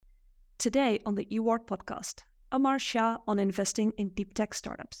Today on the eWord podcast, Amar Shah on investing in deep tech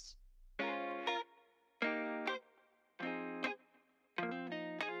startups.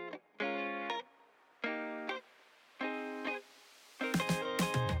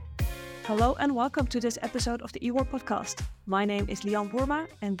 Hello and welcome to this episode of the eWord podcast. My name is Lian Boerma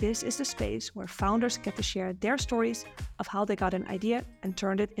and this is the space where founders get to share their stories of how they got an idea and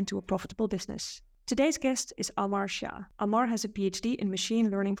turned it into a profitable business. Today's guest is Amar Shah. Amar has a PhD in machine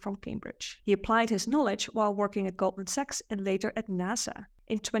learning from Cambridge. He applied his knowledge while working at Goldman Sachs and later at NASA.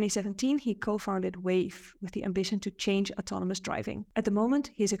 In 2017, he co-founded Wave with the ambition to change autonomous driving. At the moment,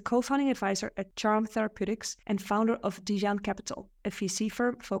 he is a co-founding advisor at Charm Therapeutics and founder of Lian Capital, a VC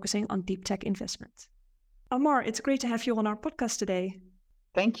firm focusing on deep tech investment. Amar, it's great to have you on our podcast today.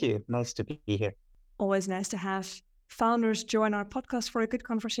 Thank you. Nice to be here. Always nice to have founders join our podcast for a good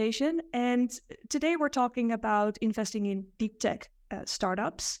conversation. And today we're talking about investing in deep tech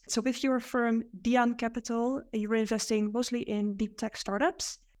startups. So with your firm, Lian Capital, you're investing mostly in deep tech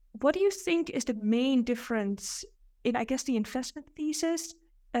startups. What do you think is the main difference in, the investment thesis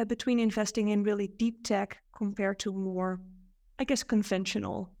between investing in really deep tech compared to more,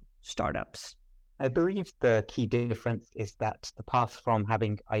 conventional startups? I believe the key difference is that the path from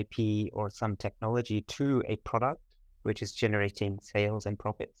having IP or some technology to a product, which is generating sales and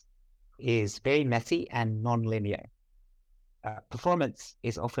profits, is very messy and non-linear. Performance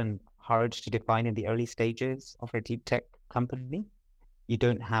is often hard to define in the early stages of a deep tech company. You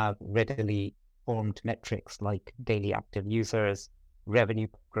don't have readily formed metrics like daily active users, revenue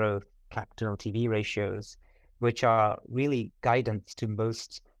growth, capital LTV ratios, which are really guidance to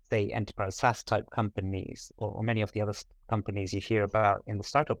most, say, enterprise SaaS type companies or many of the other companies you hear about in the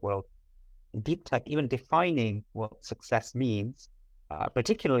startup world. In deep tech, even defining what success means,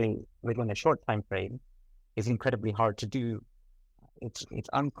 particularly within a short time frame, is incredibly hard to do. It's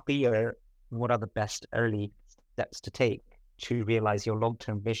unclear what are the best early steps to take to realize your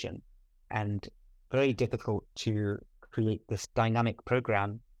long-term vision, and very difficult to create this dynamic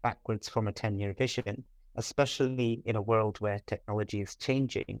program backwards from a 10-year vision, especially in a world where technology is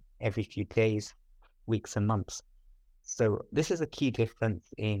changing every few days, weeks, and months. So this is a key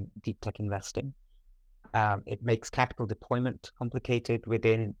difference in deep tech investing. It makes capital deployment complicated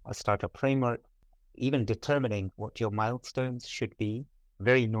within a startup framework. Even determining what your milestones should be,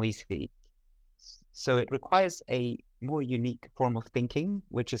 very noisy. So it requires a more unique form of thinking,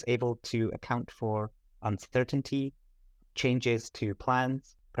 which is able to account for uncertainty, changes to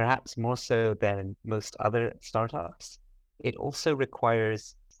plans, perhaps more so than most other startups. It also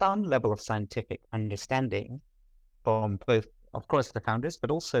requires some level of scientific understanding from both, of course, the founders,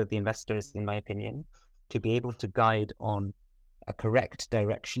 but also the investors, in my opinion, to be able to guide on a correct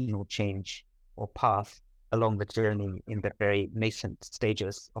directional change or path along the journey in the very nascent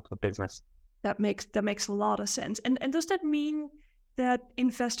stages of the business. That makes a lot of sense. And does that mean that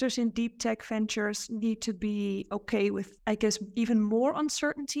investors in deep tech ventures need to be okay with, even more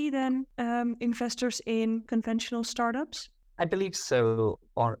uncertainty than investors in conventional startups? I believe so,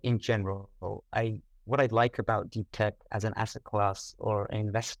 or in general. What I like about deep tech as an asset class or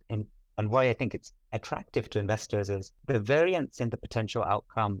invest in, and why I think it's attractive to investors, is the variance in the potential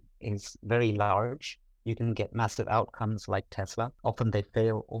outcome is very large. You can get massive outcomes like Tesla. Often they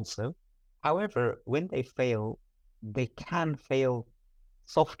fail also. However, when they fail, they can fail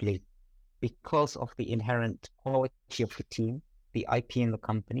softly because of the inherent quality of the team, the IP in the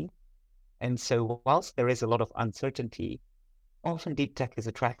company. And so whilst there is a lot of uncertainty, often deep tech is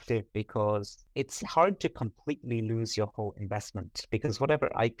attractive because it's hard to completely lose your whole investment, because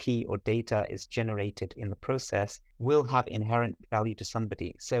whatever IP or data is generated in the process will have inherent value to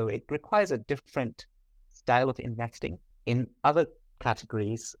somebody. So it requires a different style of investing. In other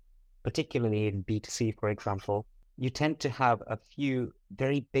categories, particularly in B2C, for example, you tend to have a few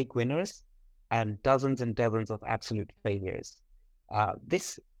very big winners and dozens of absolute failures.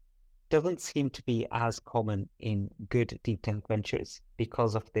 This doesn't seem to be as common in good deep tech ventures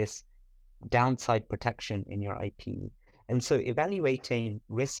because of this downside protection in your IP. And so evaluating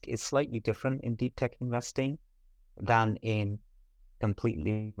risk is slightly different in deep tech investing than in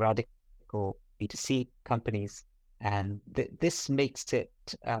completely radical B2C companies. And this makes it,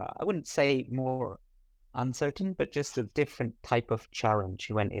 I wouldn't say more uncertain, but just a different type of challenge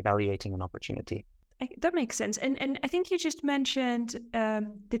when evaluating an opportunity. That makes sense. And I think you just mentioned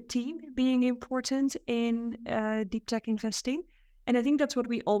the team being important in deep tech investing. And I think that's what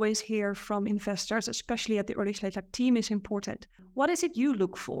we always hear from investors, especially at the early stage, like team is important. What is it you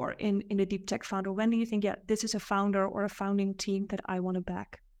look for in a deep tech founder? When do you think, this is a founder or a founding team that I want to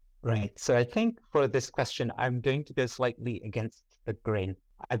back? Right. So I think for this question, I'm going to go slightly against the grain.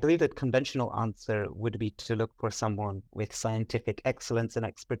 I believe that conventional answer would be to look for someone with scientific excellence and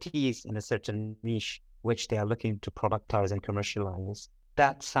expertise in a certain niche, which they are looking to productize and commercialize.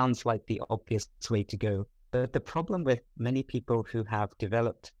 That sounds like the obvious way to go. But the problem with many people who have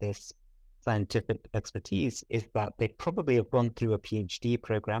developed this scientific expertise is that they probably have gone through a PhD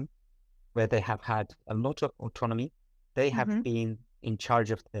program where they have had a lot of autonomy. They have been in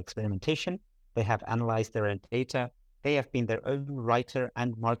charge of the experimentation. They have analyzed their own data. They have been their own writer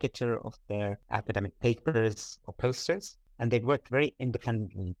and marketer of their academic papers or posters, and they've worked very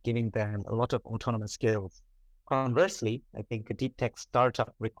independently, giving them a lot of autonomous skills. Conversely, I think a deep tech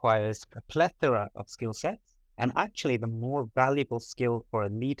startup requires a plethora of skill sets. And actually, the more valuable skill for a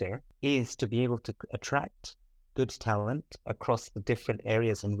leader is to be able to attract good talent across the different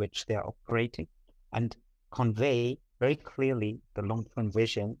areas in which they are operating and convey very clearly the long-term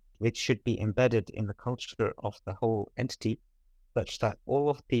vision, which should be embedded in the culture of the whole entity, such that all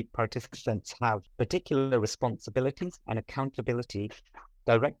of the participants have particular responsibilities and accountability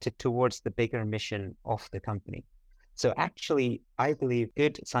directed towards the bigger mission of the company. So actually, I believe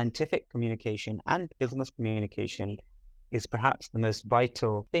good scientific communication and business communication is perhaps the most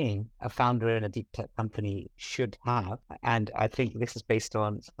vital thing a founder in a deep tech company should have. And I think this is based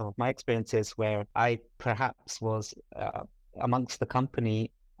on some of my experiences where I perhaps was amongst the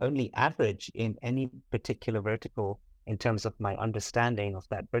company only average in any particular vertical in terms of my understanding of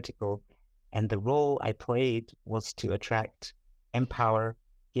that vertical. And the role I played was to attract, empower,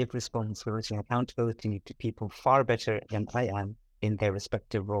 give responsibility and accountability to people far better than I am in their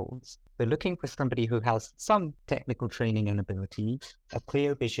respective roles. They're looking for somebody who has some technical training and ability, a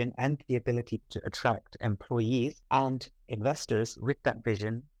clear vision, and the ability to attract employees and investors with that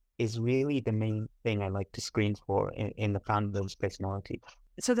vision is really the main thing I like to screen for in the founder's personality.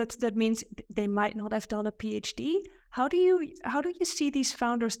 So that means they might not have done a PhD. How do you see these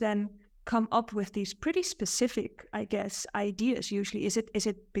founders then come up with these pretty specific, I guess, ideas usually? Is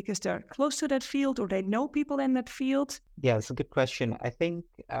it because they're close to that field or they know people in that field? Yeah, it's a good question. I think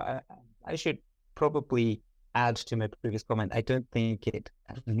I should probably add to my previous comment. I don't think it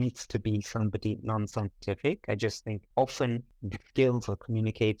needs to be somebody non-scientific. I just think often the skills of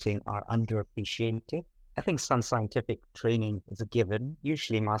communicating are underappreciated. I think some scientific training is a given,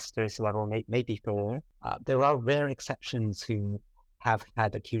 usually master's level, maybe further. There are rare exceptions who have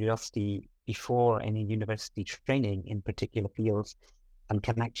had a curiosity before any university training in particular fields and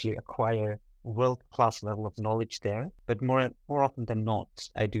can actually acquire world-class level of knowledge there. But more often than not,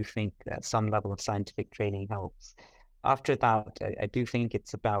 I do think that some level of scientific training helps. After that, I do think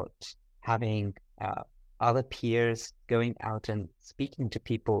it's about having other peers going out and speaking to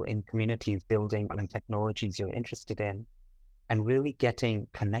people in communities, building on technologies you're interested in, and really getting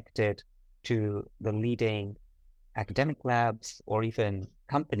connected to the leading academic labs or even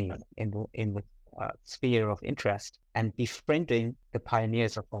companies in the sphere of interest, and befriending the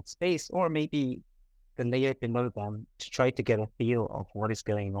pioneers of that space, or maybe the layer below them, to try to get a feel of what is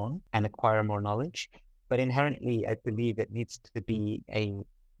going on and acquire more knowledge. But inherently, I believe it needs to be a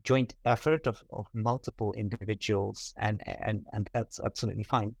joint effort of multiple individuals, and that's absolutely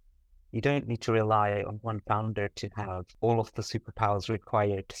fine. You don't need to rely on one founder to have all of the superpowers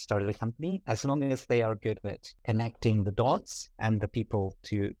required to start a company, as long as they are good at connecting the dots and the people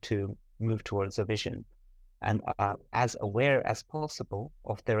to move towards a vision, and as aware as possible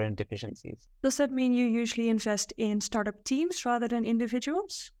of their own deficiencies. Does that mean you usually invest in startup teams rather than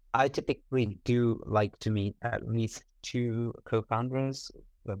individuals? I typically do like to meet at least two co-founders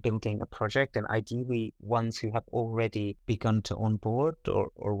building a project, and ideally ones who have already begun to onboard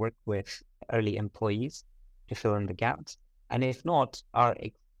or work with early employees to fill in the gaps. And if not, are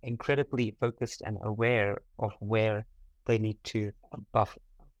incredibly focused and aware of where they need to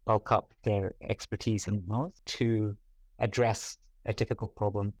bulk up their expertise and knowledge to address a difficult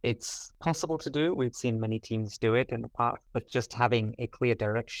problem. It's possible to do. We've seen many teams do it in the past, but just having a clear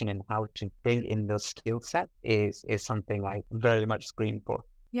direction in how to bring in those skill sets is something I very much screen for.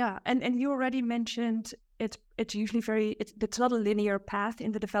 Yeah, and you already mentioned it's usually it's not a linear path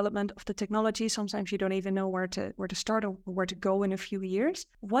in the development of the technology. Sometimes you don't even know where to start or where to go in a few years.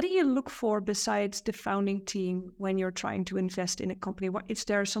 What do you look for besides the founding team when you're trying to invest in a company? Is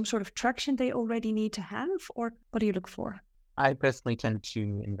there some sort of traction they already need to have, or what do you look for? I personally tend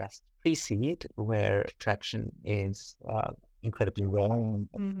to invest pre-seed where traction is incredibly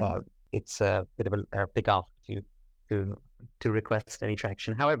rare. It's a bit of a big ask to request any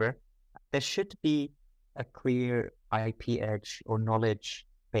traction. However, there should be a clear IP edge or knowledge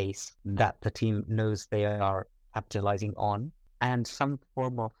base that the team knows they are capitalizing on, and some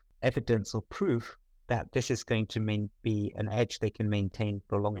form of evidence or proof that this is going to be an edge they can maintain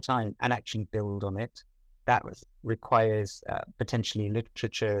for a long time and actually build on it. That requires potentially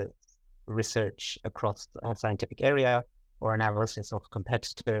literature research across a scientific area or analysis of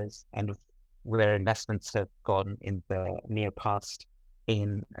competitors and where investments have gone in the near past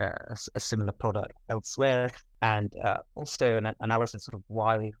in a similar product elsewhere, and also an analysis of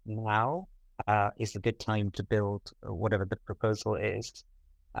why now is a good time to build whatever the proposal is.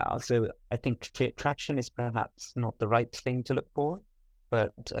 So I think traction is perhaps not the right thing to look for,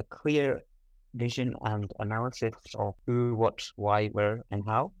 but a clear vision and analysis of who, what, why, where, and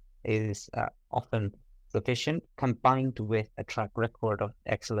how is often sufficient, combined with a track record of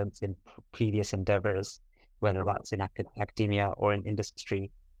excellence in previous endeavors, whether that's in academia or in industry,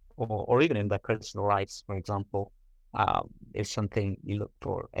 or even in their personal lives, for example, is something you look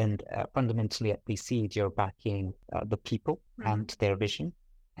for. And fundamentally at pre-seed, you're backing the people and their vision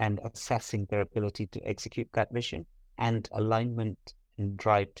and assessing their ability to execute that vision and alignment and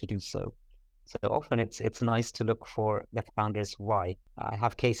drive to do so. So often it's nice to look for the founders' why. I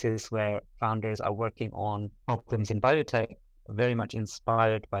have cases where founders are working on problems in biotech very much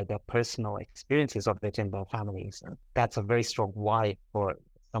inspired by their personal experiences of it in their families. And that's a very strong why for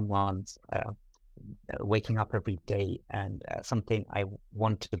someone's waking up every day and something I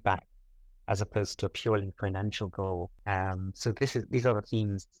want to back as opposed to a purely financial goal. So these are the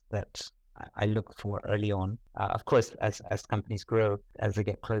themes that I look for early on. Of course, as companies grow, as they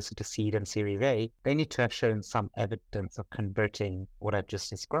get closer to seed and Series A, they need to have shown some evidence of converting what I've just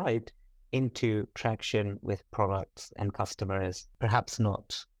described into traction with products and customers. Perhaps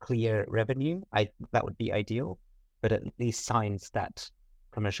not clear revenue, that would be ideal, but at least signs that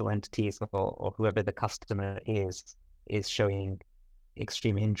commercial entities or whoever the customer is showing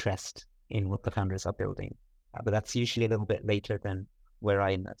extreme interest in what the founders are building. But that's usually a little bit later than where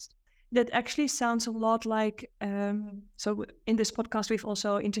I invest. That actually sounds a lot like, so in this podcast, we've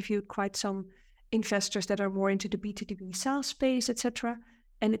also interviewed quite some investors that are more into the B2B SaaS space, etc.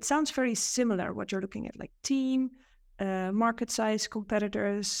 And it sounds very similar what you're looking at, like team, market size,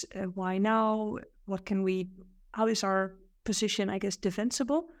 competitors, why now, how is our position, I guess,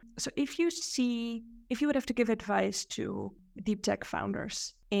 defensible? So if you would have to give advice to deep tech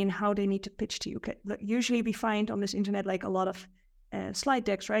founders in how they need to pitch to you, usually we find on this internet like a lot of slide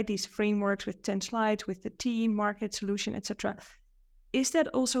decks, right? These frameworks with 10 slides with the team, market, solution, etc. Is that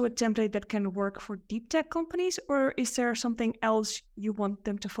also a template that can work for deep tech companies, or is there something else you want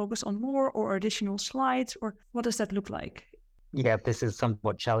them to focus on more, or additional slides, or what does that look like? Yeah, this is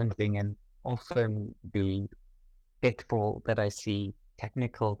somewhat challenging, and often the pitfall that I see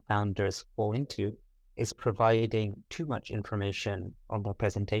technical founders fall into is providing too much information on their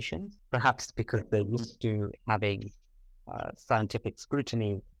presentations, perhaps because they're used to having scientific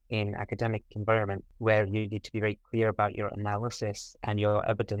scrutiny in academic environment where you need to be very clear about your analysis and your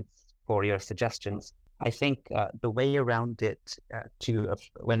evidence for your suggestions. I think the way around it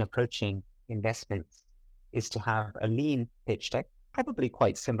when approaching investments is to have a lean pitch deck, probably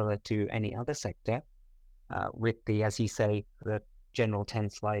quite similar to any other sector, with the, as you say, the general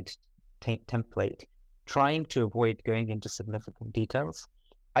 10-slide template, trying to avoid going into significant details.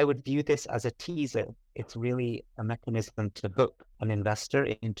 I would view this as a teaser. It's really a mechanism to hook an investor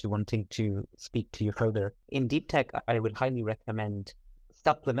into wanting to speak to you further. In deep tech, I would highly recommend,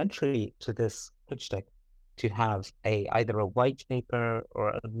 supplementary to this pitch deck, to have either a white paper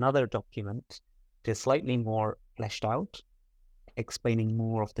or another document that is slightly more fleshed out, explaining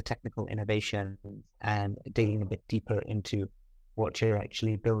more of the technical innovation and digging a bit deeper into what you're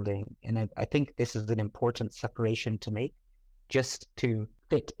actually building. And I think this is an important separation to make, just to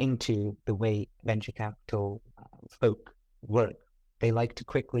fit into the way venture capital folk work. They like to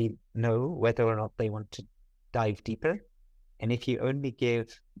quickly know whether or not they want to dive deeper. And if you only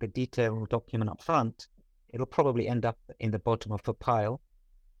give the detailed document up front, it'll probably end up in the bottom of a pile,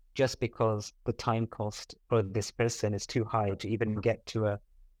 just because the time cost for this person is too high to even get to an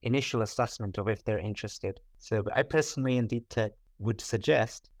initial assessment of if they're interested. So I personally in deep tech would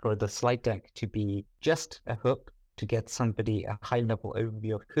suggest for the slide deck to be just a hook to get somebody a high-level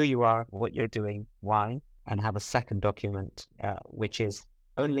overview of who you are, what you're doing, why, and have a second document, which is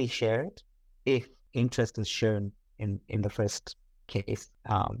only shared if interest is shown in the first case.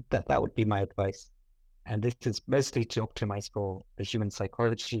 That would be my advice. And this is mostly to optimize for the human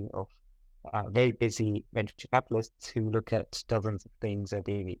psychology of very busy venture capitalists who look at dozens of things a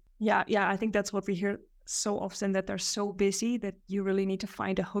day. Yeah, I think that's what we hear so often, that they're so busy that you really need to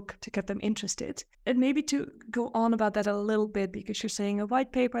find a hook to get them interested. And maybe to go on about that a little bit, because you're saying a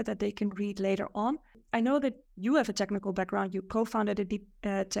white paper that they can read later on. I know that you have a technical background. You co-founded a deep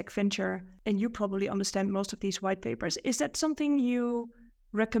tech venture, and you probably understand most of these white papers. Is that something you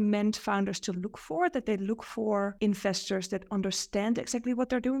recommend founders to look for, that they look for investors that understand exactly what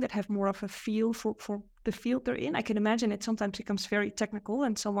they're doing, that have more of a feel for the field they're in? I can imagine it sometimes becomes very technical,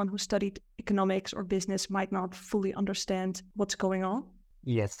 and someone who studied economics or business might not fully understand what's going on.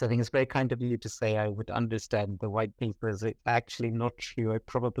 Yes, I think it's very kind of you to say I would understand the white papers. It's actually not true. I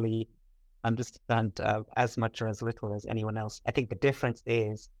probably understand as much or as little as anyone else. I think the difference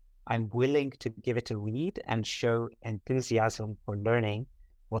is I'm willing to give it a read and show enthusiasm for learning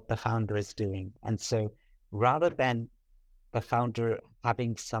what the founder is doing. And so rather than the founder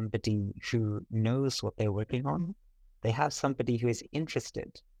having somebody who knows what they're working on, they have somebody who is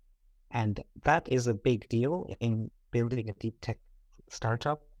interested. And that is a big deal in building a deep tech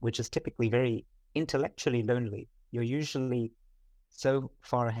startup, which is typically very intellectually lonely. You're usually so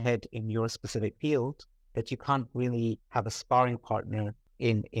far ahead in your specific field that you can't really have a sparring partner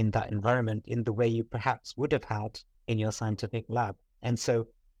in that environment in the way you perhaps would have had in your scientific lab. And so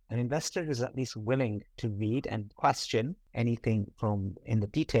an investor who's at least willing to read and question anything from in the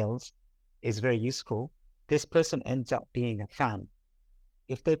details is very useful. This person ends up being a fan.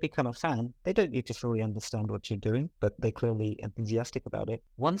 If they become a fan, they don't need to fully understand what you're doing, but they're clearly enthusiastic about it.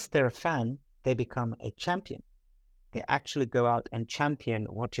 Once they're a fan, they become a champion. They actually go out and champion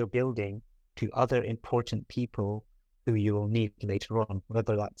what you're building to other important people who you will need later on,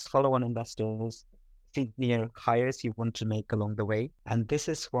 whether that's follow-on investors, senior hires you want to make along the way. And this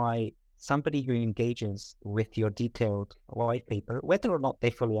is why somebody who engages with your detailed white paper, whether or not they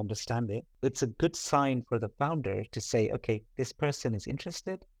fully understand it, it's a good sign for the founder to say, okay, this person is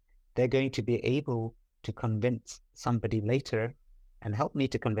interested. They're going to be able to convince somebody later and help me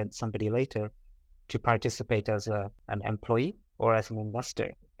to convince somebody later to participate as an employee or as an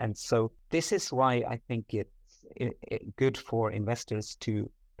investor. And so this is why I think it's good for investors to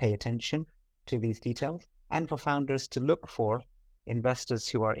pay attention to these details and for founders to look for investors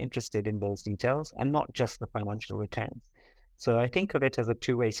who are interested in those details and not just the financial returns. So I think of it as a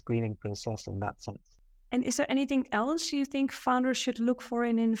two-way screening process in that sense. And is there anything else you think founders should look for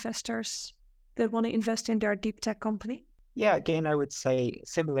in investors that want to invest in their deep tech company? Yeah, again, I would say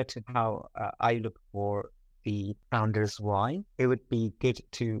similar to how I look for the founder's why, it would be good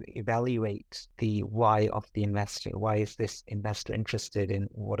to evaluate the why of the investor. Why is this investor interested in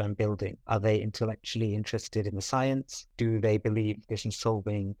what I'm building? Are they intellectually interested in the science? Do they believe this is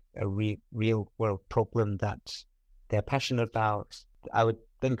solving a real world problem that they're passionate about? I would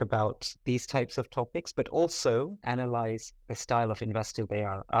think about these types of topics, but also analyze the style of investor they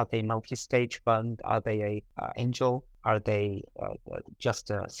are. Are they multi-stage fund? Are they a angel? Are they just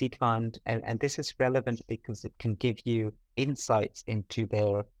a seed fund? And this is relevant because it can give you insights into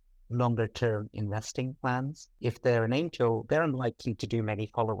their longer term investing plans. If they're an angel, they're unlikely to do many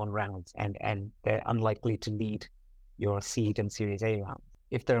follow-on rounds and they're unlikely to lead your seed and Series A round.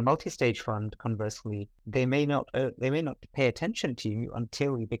 If they're a multi-stage fund, conversely, they may not pay attention to you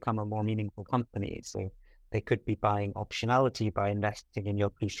until you become a more meaningful company. So they could be buying optionality by investing in your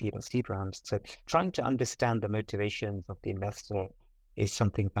pre-seed or seed rounds. So trying to understand the motivations of the investor is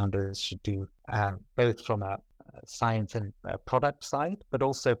something founders should do, both from a science and product side, but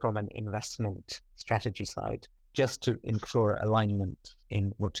also from an investment strategy side, just to ensure alignment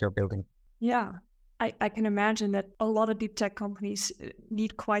in what you're building. Yeah. I can imagine that a lot of deep tech companies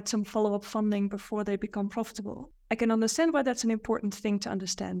need quite some follow-up funding before they become profitable. I can understand why that's an important thing to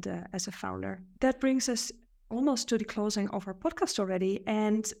understand as a founder. That brings us almost to the closing of our podcast already.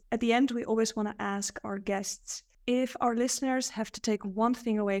 And at the end, we always want to ask our guests, if our listeners have to take one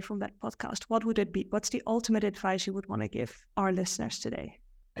thing away from that podcast, what would it be? What's the ultimate advice you would want to give our listeners today?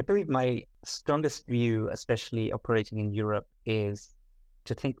 I believe my strongest view, especially operating in Europe, is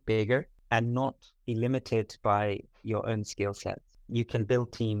to think bigger and not be limited by your own skill sets. You can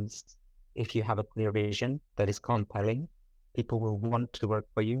build teams if you have a clear vision that is compelling. People will want to work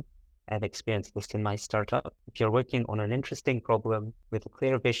for you. I've experienced this in my startup. If you're working on an interesting problem with a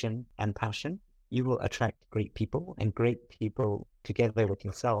clear vision and passion, you will attract great people, and great people together with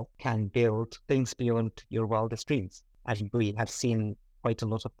yourself can build things beyond your wildest dreams. And we have seen quite a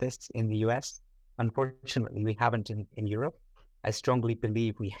lot of this in the US. Unfortunately, we haven't in Europe. I strongly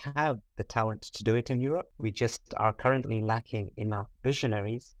believe we have the talent to do it in Europe. We just are currently lacking enough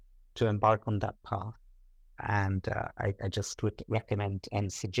visionaries to embark on that path. And I just would recommend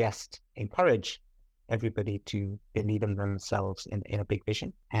and encourage everybody to believe in themselves in a big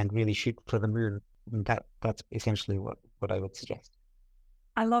vision and really shoot for the moon. That's essentially what I would suggest.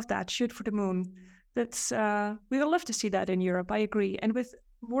 I love that. Shoot for the moon. That's we would love to see that in Europe. I agree. And with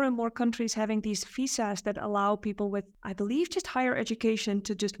more and more countries having these visas that allow people with, I believe, just higher education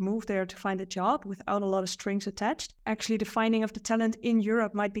to just move there to find a job without a lot of strings attached. Actually, the finding of the talent in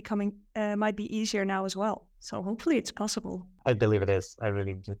Europe might be easier now as well. So hopefully it's possible. I believe it is. I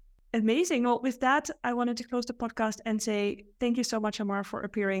really do. Amazing. Well, with that, I wanted to close the podcast and say thank you so much, Amar, for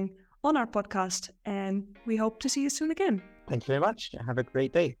appearing on our podcast. And we hope to see you soon again. Thank you very much. Have a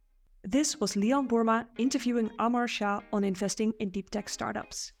great day. This was Lian Boerma interviewing Amar Shah on investing in deep tech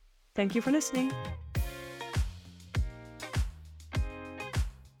startups. Thank you for listening.